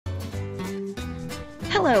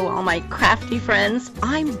Hello, all my crafty friends.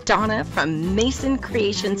 I'm Donna from Mason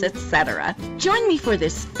Creations, etc. Join me for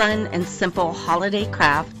this fun and simple holiday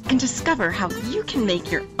craft and discover how you can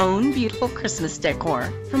make your own beautiful Christmas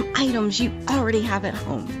decor from items you already have at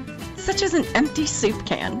home, such as an empty soup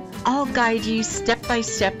can. I'll guide you step by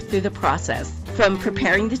step through the process, from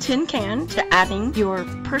preparing the tin can to adding your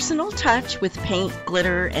personal touch with paint,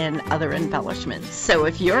 glitter, and other embellishments. So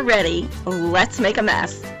if you're ready, let's make a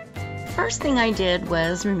mess. First thing I did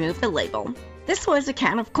was remove the label. This was a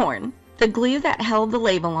can of corn. The glue that held the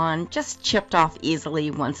label on just chipped off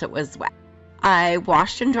easily once it was wet. I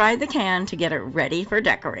washed and dried the can to get it ready for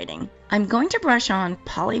decorating. I'm going to brush on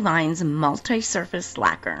Polyvine's multi-surface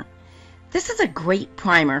lacquer. This is a great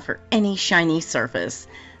primer for any shiny surface,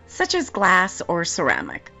 such as glass or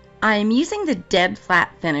ceramic. I'm using the dead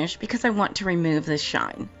flat finish because I want to remove the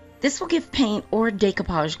shine. This will give paint or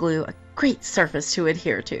decoupage glue a great surface to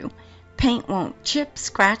adhere to. Paint won't chip,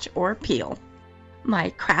 scratch, or peel.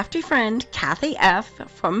 My crafty friend Kathy F.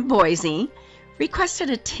 from Boise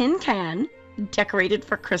requested a tin can decorated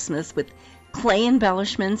for Christmas with clay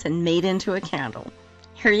embellishments and made into a candle.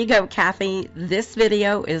 Here you go, Kathy. This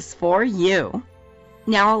video is for you.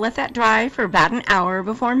 Now I'll let that dry for about an hour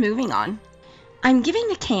before moving on. I'm giving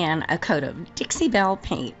the can a coat of Dixie Belle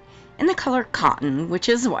paint in the color cotton, which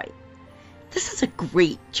is white. This is a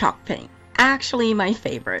great chalk paint, actually my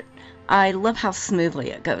favorite. I love how smoothly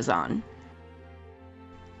it goes on.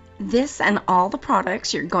 This and all the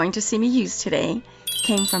products you're going to see me use today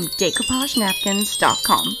came from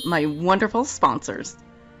decoupagenapkins.com, my wonderful sponsors.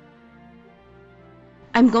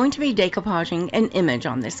 I'm going to be decoupaging an image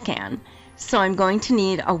on this can, so I'm going to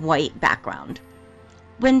need a white background.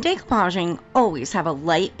 When decoupaging, always have a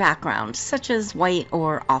light background, such as white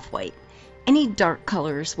or off-white. Any dark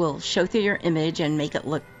colors will show through your image and make it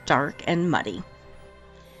look dark and muddy.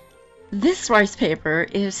 This rice paper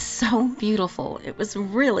is so beautiful. It was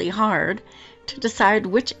really hard to decide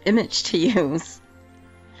which image to use.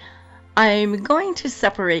 I'm going to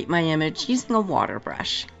separate my image using a water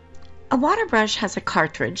brush. A water brush has a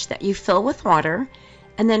cartridge that you fill with water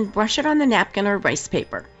and then brush it on the napkin or rice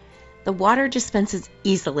paper. The water dispenses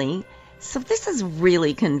easily, so this is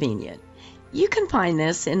really convenient. You can find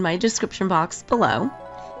this in my description box below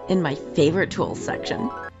in my favorite tools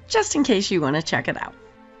section, just in case you want to check it out.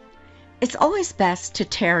 It's always best to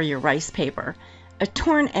tear your rice paper. A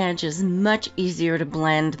torn edge is much easier to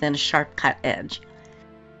blend than a sharp cut edge.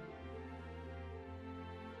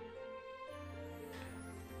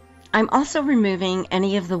 I'm also removing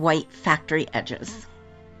any of the white factory edges.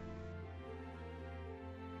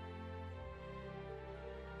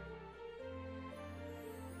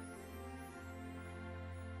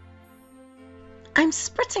 I'm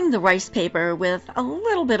spritzing the rice paper with a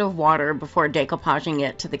little bit of water before decoupaging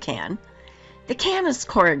it to the can. The can is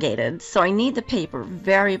corrugated, so I need the paper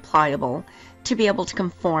very pliable to be able to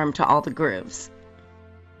conform to all the grooves.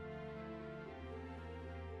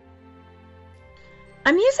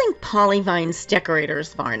 I'm using Polyvine's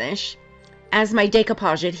Decorator's Varnish as my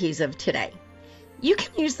decoupage adhesive today. You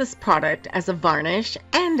can use this product as a varnish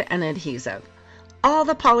and an adhesive. All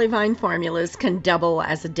the Polyvine formulas can double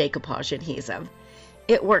as a decoupage adhesive.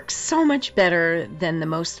 It works so much better than the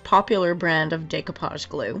most popular brand of decoupage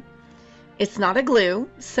glue. It's not a glue,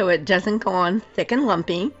 so it doesn't go on thick and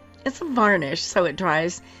lumpy. It's a varnish, so it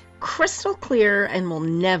dries crystal clear and will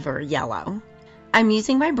never yellow. I'm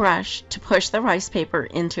using my brush to push the rice paper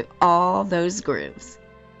into all those grooves.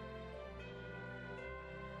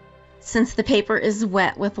 Since the paper is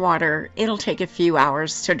wet with water, it'll take a few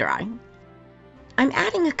hours to dry. I'm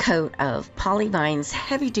adding a coat of Polyvine's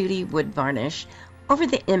heavy-duty wood varnish over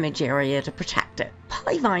the image area to protect it.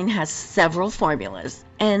 Polyvine has several formulas,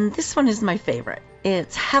 and this one is my favorite.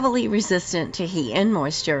 It's heavily resistant to heat and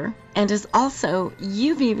moisture, and is also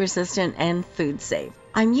UV resistant and food safe.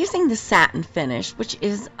 I'm using the satin finish, which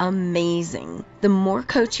is amazing. The more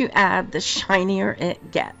coats you add, the shinier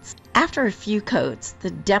it gets. After a few coats,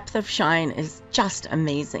 the depth of shine is just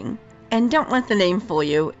amazing. And don't let the name fool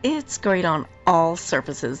you, it's great on all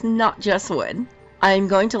surfaces, not just wood. I'm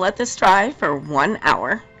going to let this dry for 1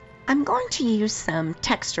 hour. I'm going to use some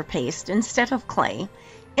texture paste instead of clay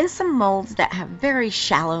in some molds that have very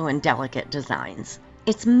shallow and delicate designs.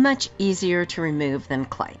 It's much easier to remove than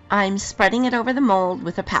clay. I'm spreading it over the mold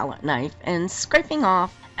with a palette knife and scraping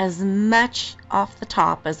off as much off the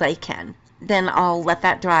top as I can. Then I'll let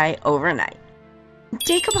that dry overnight.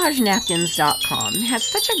 DecoupageNapkins.com has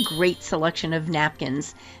such a great selection of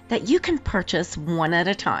napkins that you can purchase one at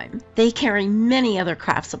a time. They carry many other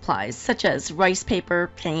craft supplies such as rice paper,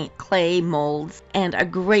 paint, clay, molds, and a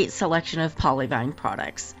great selection of Polyvine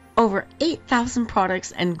products. over 8,000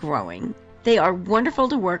 products and growing. They are wonderful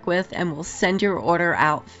to work with and will send your order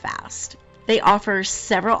out fast. They offer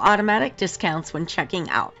several automatic discounts when checking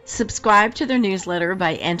out. Subscribe to their newsletter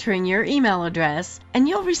by entering your email address and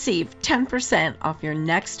you'll receive 10% off your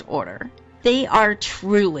next order. They are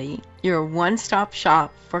truly your one-stop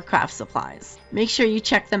shop for craft supplies. Make sure you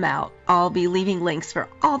check them out. I'll be leaving links for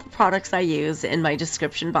all the products I use in my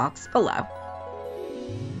description box below.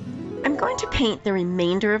 I'm going to paint the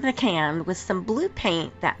remainder of the can with some blue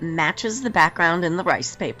paint that matches the background in the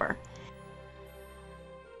rice paper.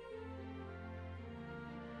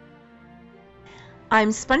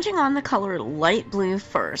 I'm sponging on the color light blue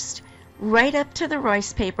first, right up to the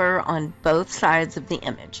rice paper on both sides of the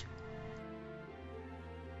image.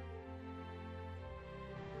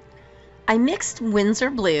 I mixed Winsor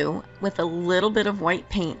blue with a little bit of white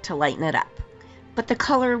paint to lighten it up, but the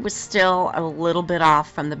color was still a little bit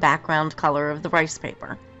off from the background color of the rice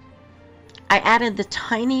paper. I added the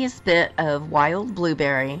tiniest bit of wild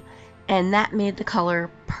blueberry, and that made the color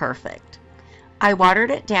perfect. I watered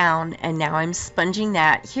it down, and now I'm sponging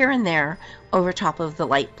that here and there over top of the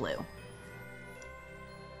light blue.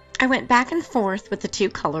 I went back and forth with the two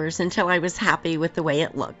colors until I was happy with the way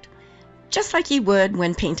it looked, just like you would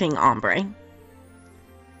when painting ombre.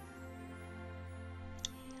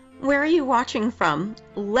 Where are you watching from?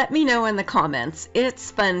 Let me know in the comments. It's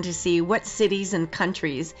fun to see what cities and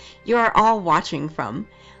countries you are all watching from.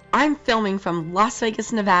 I'm filming from Las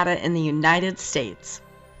Vegas, Nevada in the United States.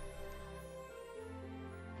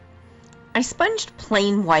 I sponged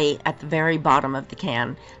plain white at the very bottom of the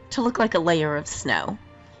can to look like a layer of snow.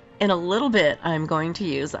 In a little bit, I'm going to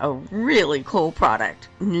use a really cool product,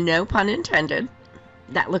 no pun intended,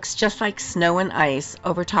 that looks just like snow and ice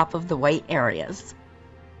over top of the white areas.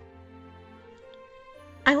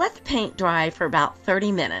 I let the paint dry for about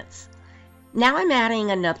 30 minutes. Now I'm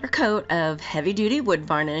adding another coat of heavy-duty wood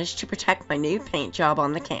varnish to protect my new paint job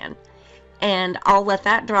on the can, and I'll let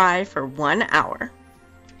that dry for 1 hour.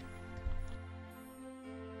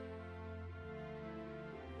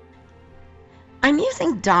 I'm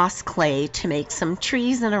using DOS clay to make some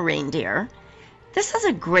trees and a reindeer. This is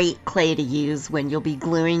a great clay to use when you'll be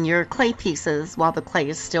gluing your clay pieces while the clay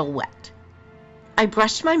is still wet. I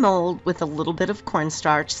brushed my mold with a little bit of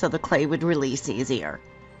cornstarch so the clay would release easier.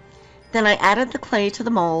 Then I added the clay to the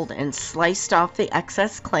mold and sliced off the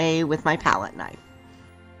excess clay with my palette knife.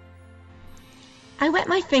 I wet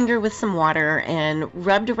my finger with some water and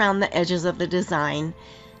rubbed around the edges of the design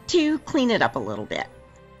to clean it up a little bit.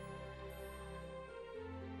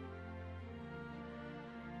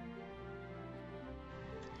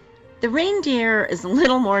 The reindeer is a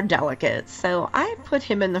little more delicate, so I put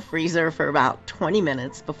him in the freezer for about 20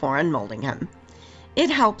 minutes before unmolding him. It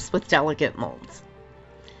helps with delicate molds.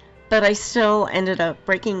 But I still ended up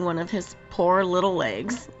breaking one of his poor little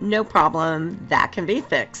legs. No problem, that can be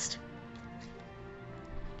fixed.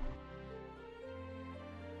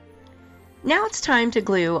 Now it's time to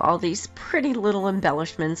glue all these pretty little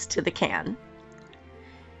embellishments to the can.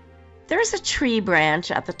 There's a tree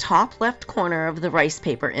branch at the top left corner of the rice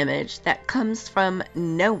paper image that comes from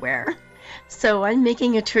nowhere, so I'm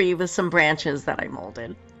making a tree with some branches that I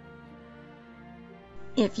molded.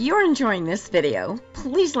 If you're enjoying this video,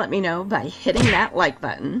 please let me know by hitting that like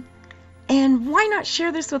button, and why not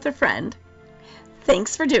share this with a friend?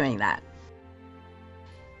 Thanks for doing that.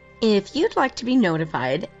 If you'd like to be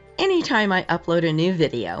notified anytime I upload a new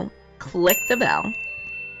video, click the bell.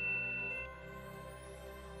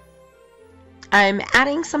 I'm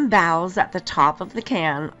adding some boughs at the top of the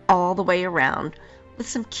can all the way around with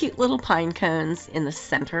some cute little pine cones in the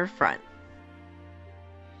center front.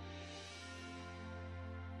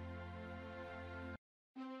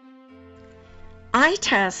 I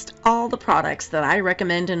test all the products that I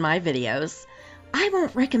recommend in my videos. I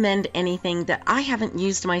won't recommend anything that I haven't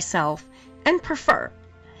used myself and prefer.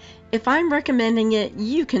 If I'm recommending it,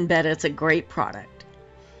 you can bet it's a great product.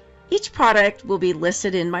 Each product will be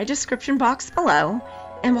listed in my description box below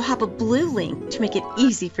and will have a blue link to make it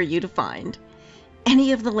easy for you to find.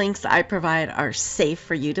 Any of the links I provide are safe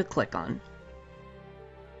for you to click on.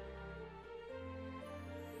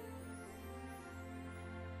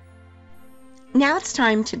 Now it's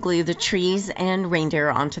time to glue the trees and reindeer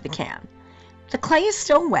onto the can. The clay is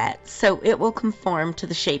still wet, so it will conform to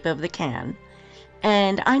the shape of the can,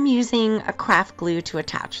 and I'm using a craft glue to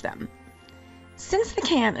attach them. Since the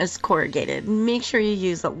can is corrugated, make sure you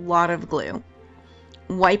use a lot of glue.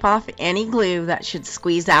 Wipe off any glue that should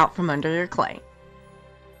squeeze out from under your clay.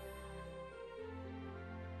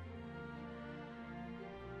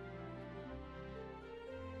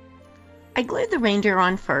 I I glued the reindeer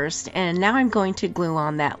on first, and now I'm going to glue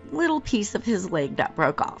on that little piece of his leg that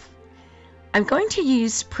broke off. I'm going to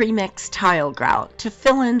use pre-mixed tile grout to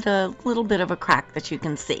fill in the little bit of a crack that you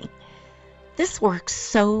can see. This works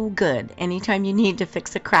so good anytime you need to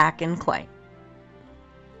fix a crack in clay.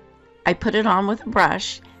 I put it on with a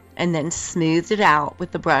brush and then smoothed it out with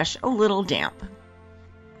the brush a little damp.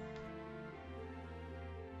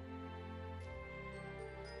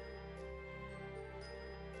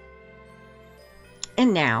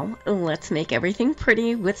 And now let's make everything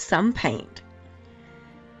pretty with some paint.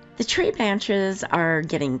 The tree branches are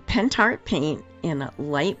getting pentart paint in a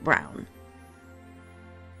light brown.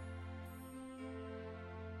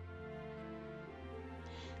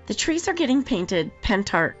 The trees are getting painted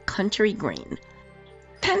pentart country green.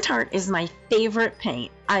 Pentart is my favorite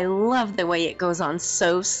paint. I love the way it goes on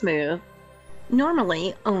so smooth.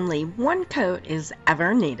 Normally, only one coat is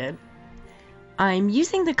ever needed. I'm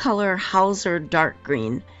using the color Hauser Dark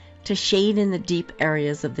Green to shade in the deep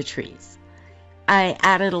areas of the trees. I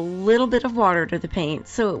added a little bit of water to the paint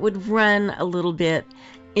so it would run a little bit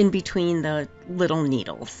in between the little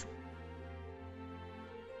needles.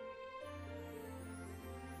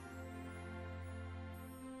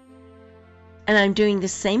 And I'm doing the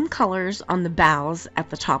same colors on the boughs at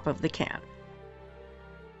the top of the can.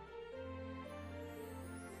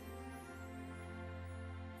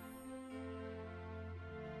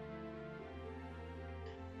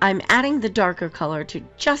 I'm adding the darker color to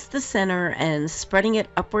just the center and spreading it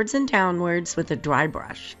upwards and downwards with a dry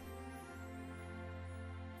brush.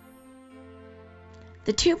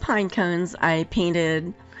 The two pine cones I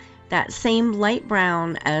painted that same light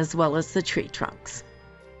brown as well as the tree trunks.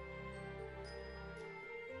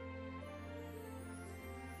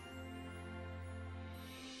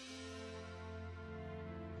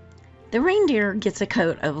 The reindeer gets a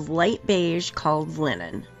coat of light beige called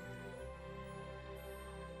linen.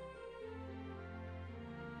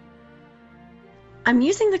 I'm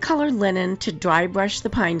using the color linen to dry brush the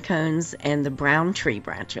pine cones and the brown tree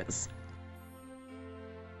branches.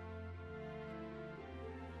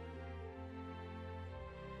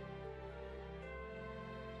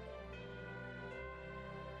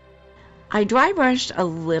 I dry brushed a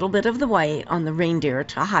little bit of the white on the reindeer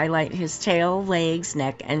to highlight his tail, legs,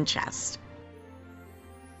 neck, and chest.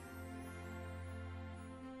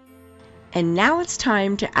 And now it's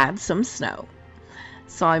time to add some snow.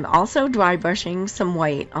 So I'm also dry brushing some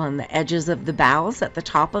white on the edges of the boughs at the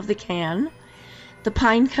top of the can, the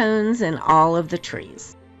pine cones, and all of the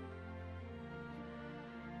trees.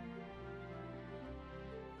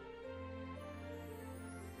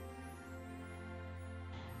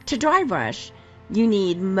 To dry brush, you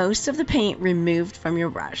need most of the paint removed from your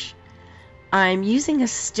brush. I'm using a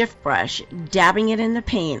stiff brush, dabbing it in the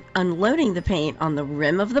paint, unloading the paint on the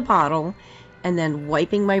rim of the bottle, and then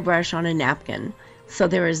wiping my brush on a napkin so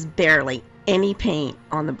there is barely any paint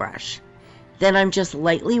on the brush. Then I'm just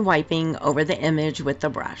lightly wiping over the image with the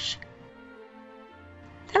brush.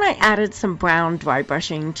 Then I added some brown dry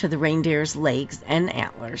brushing to the reindeer's legs and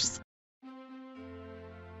antlers.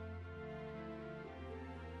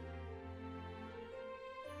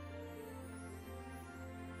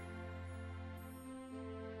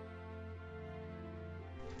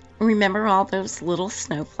 Remember all those little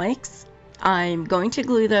snowflakes? I'm going to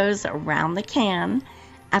glue those around the can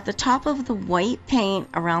at the top of the white paint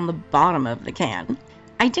around the bottom of the can.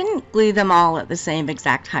 I didn't glue them all at the same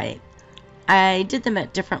exact height. I did them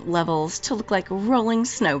at different levels to look like rolling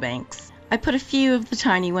snowbanks. I put a few of the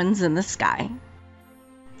tiny ones in the sky.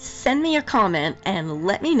 Send me a comment and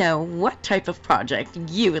let me know what type of project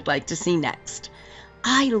you would like to see next.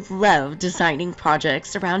 I love designing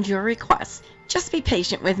projects around your requests. Just be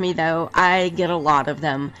patient with me though, I get a lot of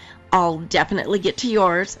them. I'll definitely get to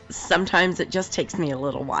yours. Sometimes it just takes me a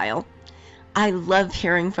little while. I love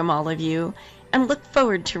hearing from all of you and look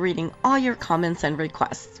forward to reading all your comments and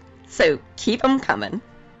requests. So keep them coming.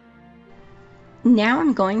 Now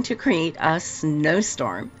I'm going to create a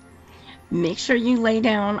snowstorm. Make sure you lay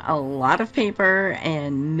down a lot of paper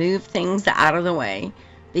and move things out of the way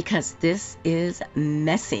because this is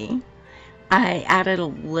messy. I added a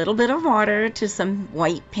little bit of water to some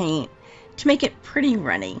white paint to make it pretty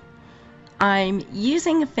runny. I'm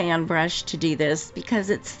using a fan brush to do this because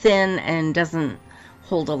it's thin and doesn't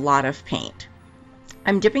hold a lot of paint.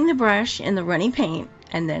 I'm dipping the brush in the runny paint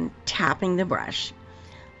and then tapping the brush.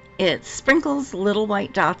 It sprinkles little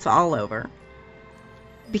white dots all over.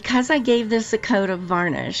 Because I gave this a coat of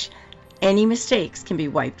varnish, any mistakes can be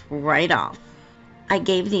wiped right off. I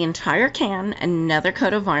gave the entire can another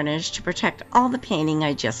coat of varnish to protect all the painting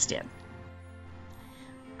I just did.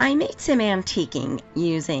 I made some antiquing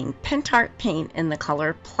using Pentart paint in the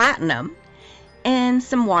color Platinum and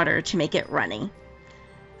some water to make it runny.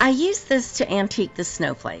 I used this to antique the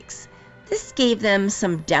snowflakes. This gave them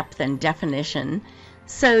some depth and definition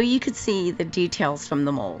so you could see the details from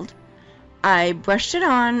the mold. I brushed it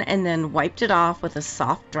on and then wiped it off with a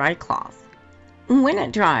soft dry cloth. When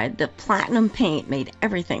it dried, the platinum paint made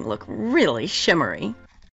everything look really shimmery.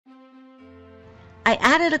 I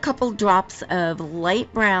added a couple drops of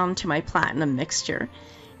light brown to my platinum mixture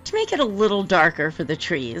to make it a little darker for the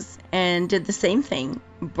trees, and did the same thing,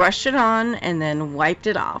 brushed it on and then wiped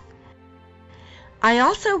it off. I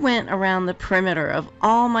also went around the perimeter of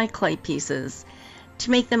all my clay pieces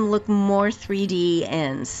to make them look more 3D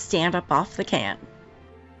and stand up off the can.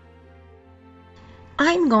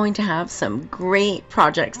 I'm going to have some great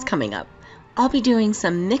projects coming up. I'll be doing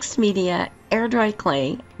some mixed media, air dry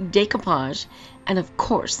clay, decoupage, and of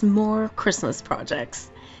course more Christmas projects.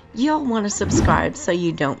 You'll want to subscribe so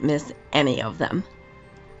you don't miss any of them.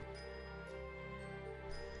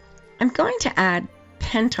 I'm going to add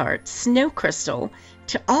Pentart snow crystal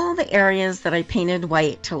to all the areas that I painted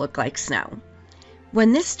white to look like snow.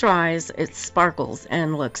 When this dries, it sparkles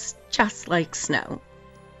and looks just like snow.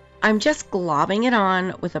 I'm just globbing it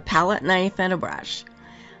on with a palette knife and a brush.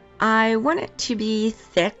 I want it to be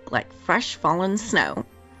thick like fresh fallen snow.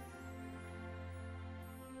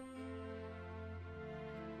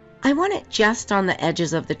 I want it just on the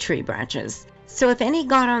edges of the tree branches, so if any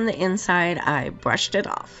got on the inside, I brushed it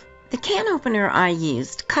off. The can opener I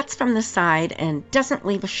used cuts from the side and doesn't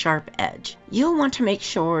leave a sharp edge. You'll want to make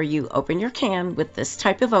sure you open your can with this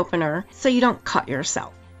type of opener so you don't cut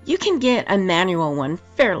yourself. You can get a manual one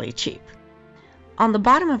fairly cheap. On the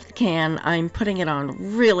bottom of the can, I'm putting it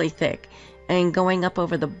on really thick and going up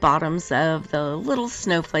over the bottoms of the little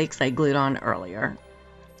snowflakes I glued on earlier.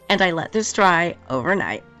 And I let this dry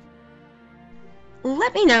overnight.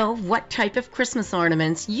 Let me know what type of Christmas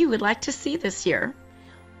ornaments you would like to see this year.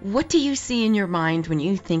 What do you see in your mind when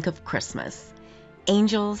you think of Christmas?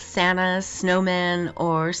 Angels, Santa, snowmen,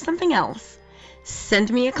 or something else?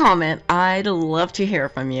 Send me a comment. I'd love to hear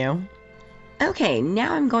from you. Okay,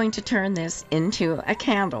 now I'm going to turn this into a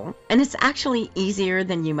candle, and it's actually easier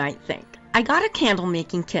than you might think. I got a candle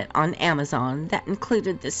making kit on Amazon that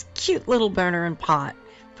included this cute little burner and pot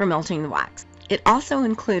for melting the wax. It also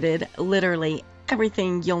included literally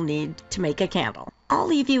everything you'll need to make a candle. I'll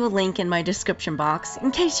leave you a link in my description box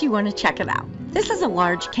in case you want to check it out. This is a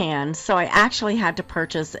large can, so I actually had to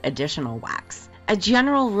purchase additional wax. A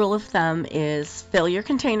general rule of thumb is fill your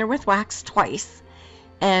container with wax twice,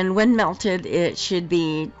 and when melted, it should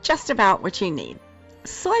be just about what you need.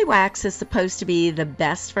 Soy wax is supposed to be the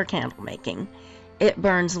best for candle making. It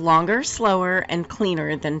burns longer, slower, and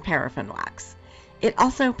cleaner than paraffin wax. It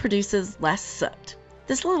also produces less soot.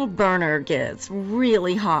 This little burner gets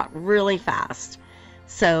really hot really fast,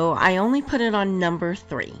 so I only put it on number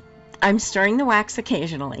 3. I'm stirring the wax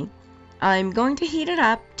occasionally. I'm going to heat it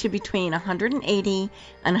up to between 180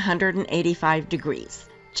 and 185 degrees.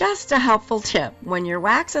 Just a helpful tip, when your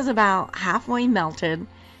wax is about halfway melted,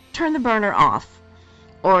 turn the burner off,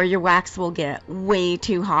 or your wax will get way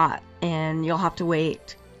too hot and you'll have to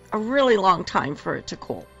wait a really long time for it to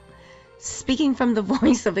cool. Speaking from the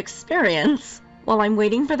voice of experience, while I'm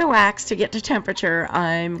waiting for the wax to get to temperature,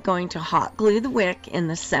 I'm going to hot glue the wick in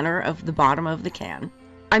the center of the bottom of the can.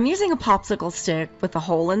 I'm using a popsicle stick with a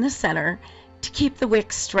hole in the center to keep the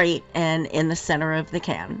wick straight and in the center of the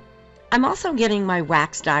can. I'm also getting my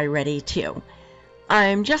wax dye ready too.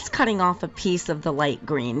 I'm just cutting off a piece of the light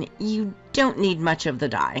green. You don't need much of the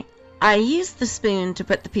dye. I used the spoon to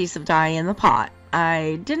put the piece of dye in the pot.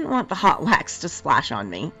 I didn't want the hot wax to splash on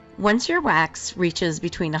me. Once your wax reaches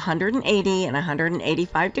between 180 and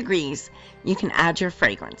 185 degrees, you can add your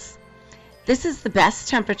fragrance. This is the best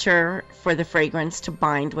temperature for the fragrance to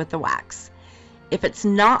bind with the wax. If it's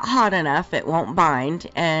not hot enough, it won't bind,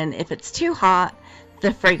 and if it's too hot,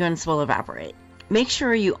 the fragrance will evaporate. Make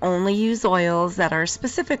sure you only use oils that are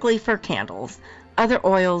specifically for candles. Other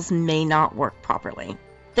oils may not work properly.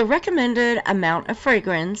 The recommended amount of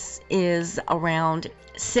fragrance is around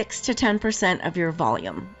 6 to 10% of your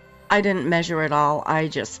volume. I didn't measure it all, I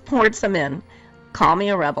just poured some in. Call me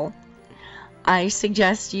a rebel. I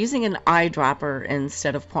suggest using an eyedropper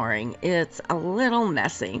instead of pouring. It's a little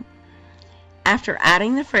messy. After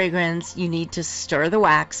adding the fragrance, you need to stir the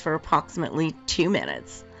wax for approximately 2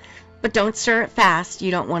 minutes. But don't stir it fast,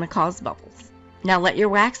 you don't want to cause bubbles. Now let your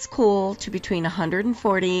wax cool to between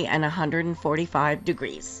 140 and 145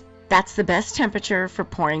 degrees. That's the best temperature for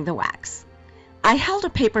pouring the wax. I held a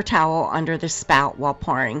paper towel under the spout while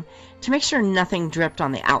pouring to make sure nothing dripped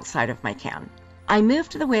on the outside of my can. I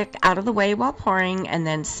moved the wick out of the way while pouring and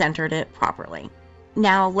then centered it properly.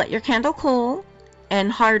 Now let your candle cool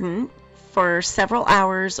and harden for several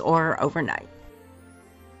hours or overnight.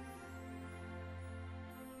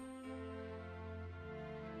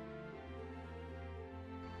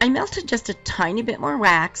 I melted just a tiny bit more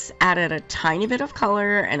wax, added a tiny bit of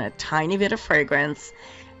color and a tiny bit of fragrance,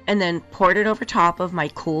 and then poured it over top of my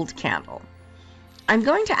cooled candle. I'm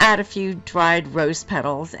going to add a few dried rose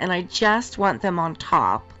petals, and I just want them on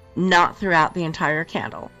top, not throughout the entire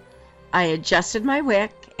candle. I adjusted my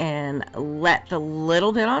wick and let the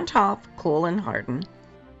little bit on top cool and harden.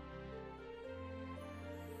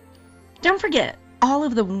 Don't forget, all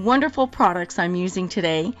of the wonderful products I'm using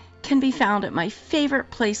today can be found at my favorite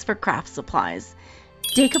place for craft supplies,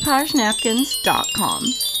 decoupagenapkins.com,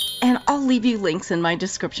 and I'll leave you links in my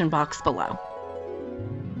description box below.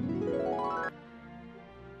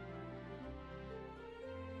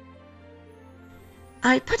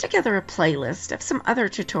 I put together a playlist of some other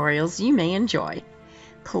tutorials you may enjoy.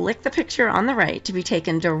 Click the picture on the right to be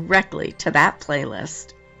taken directly to that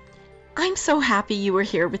playlist. I'm so happy you were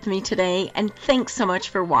here with me today, and thanks so much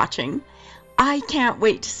for watching. I can't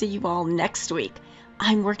wait to see you all next week.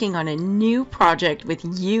 I'm working on a new project with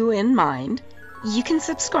you in mind. You can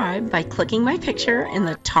subscribe by clicking my picture in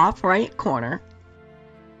the top right corner.